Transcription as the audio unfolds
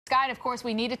sky, and of course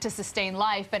we need it to sustain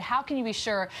life, but how can you be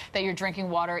sure that your drinking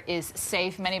water is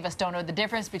safe? Many of us don't know the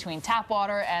difference between tap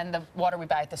water and the water we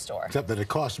buy at the store. Except that it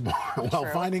costs more. Well,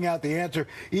 True. finding out the answer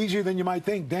easier than you might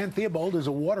think. Dan Theobald is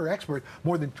a water expert,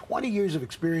 more than 20 years of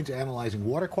experience analyzing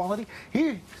water quality.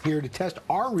 He's here to test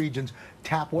our region's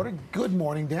tap water. Good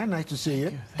morning, Dan. Nice to see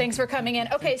you. Thanks for coming in.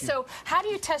 Okay, so how do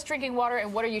you test drinking water,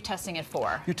 and what are you testing it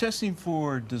for? You're testing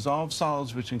for dissolved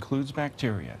solids, which includes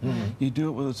bacteria. You do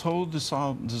it with a total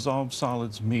dissolved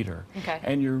solids meter. Okay.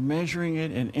 And you're measuring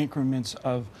it in increments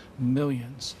of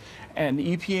millions. And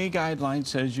the EPA guideline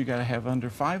says you got to have under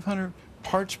 500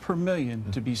 parts per million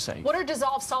to be safe. What are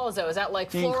dissolved solids, though? Is that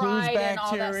like It includes fluoride and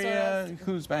all that bacteria, stuff?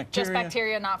 includes bacteria. Just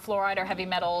bacteria, not fluoride or heavy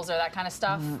metals or that kind of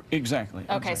stuff? Exactly.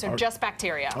 Okay, so just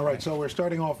bacteria. All right, so we're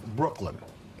starting off Brooklyn.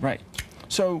 Right.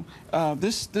 So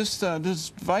this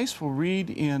device will read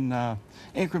in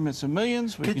increments of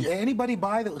millions. Could anybody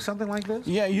buy something like this?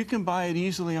 Yeah, you can buy it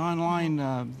easily online.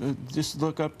 Just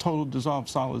look up total dissolved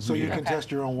solids. So you meter. can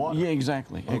test your own water? Yeah,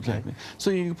 exactly, exactly. So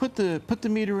you can put the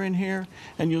meter in here,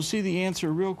 and you'll see the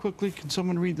answer real quickly. Can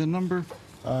someone read the number?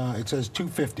 It says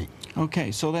 250. Okay,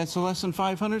 so that's less than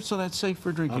 500, so that's safe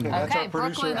for drinking water. That's our Okay,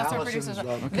 producer, Brooklyn, that's our Allison's,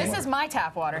 producer's. okay. This is my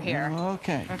tap water here.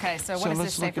 Okay. Okay, so what does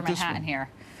this say look for at this Manhattan one. here?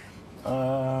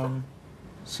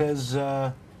 Says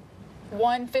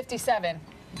 157.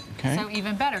 Okay. So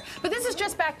even better. But this is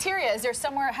just bacteria. Is there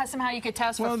somehow you could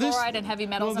test for fluoride and heavy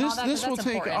metals and all that? This will That's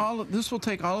take important. this will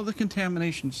take all of the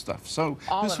contamination stuff. So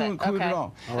All this of will it, include okay. it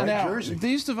all. All right, now, Jersey.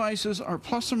 these devices are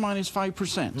plus or minus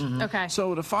 5%. Okay.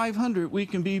 So to 500, we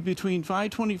can be between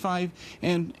 525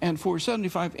 and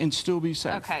 475 and still be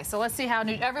safe. Okay, so let's see how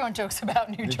everyone jokes about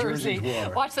New Jersey. Jersey's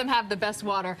water. Watch them have the best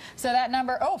water. So that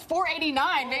number,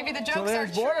 489. Maybe the jokes So there's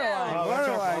are true. borderline. Oh, that's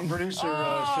our Borderline. producer,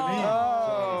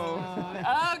 Shameen.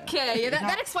 Okay,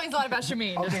 that explains a lot about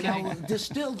Shameen. Just Okay, kidding. now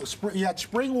distilled, you had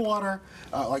spring water,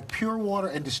 like pure water,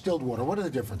 and distilled water. What are the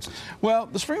differences? Well,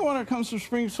 the spring water comes from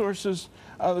spring sources.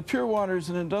 The pure water is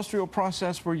an industrial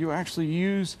process where you actually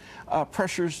use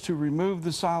pressures to remove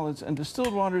the solids, and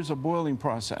distilled water is a boiling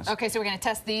process. Okay, so we're going to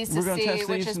test these to We're gonna see test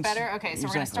which these is and better. Okay, so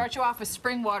we're going to start you off with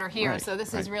spring water here. Right, So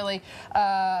this is right. really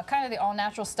kind of the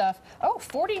all-natural stuff.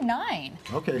 49.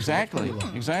 Okay, so Exactly, that's pretty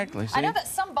low. I exactly. See? know that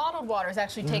some bottled waters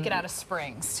actually take it out of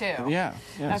springs, too. Yeah,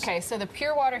 yes. Okay, so the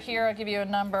pure water here, I'll give you a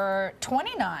number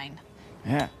 29.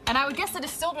 Yeah. And I would guess the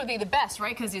distilled would be the best,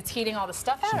 right? Because it's heating all the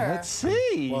stuff out. Or? Let's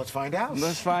see. Well, let's find out.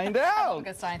 Let's find A out.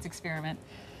 good science experiment.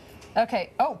 Okay.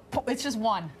 Oh, it's just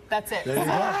one. That's it. There you go.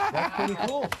 That's pretty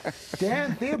cool.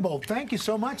 Dan Theobald, thank you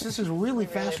so much. This is really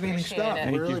fascinating appreciate stuff. it.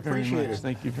 We Thank really you very appreciate much. it.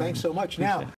 Thank you very Thanks so much. much. Now,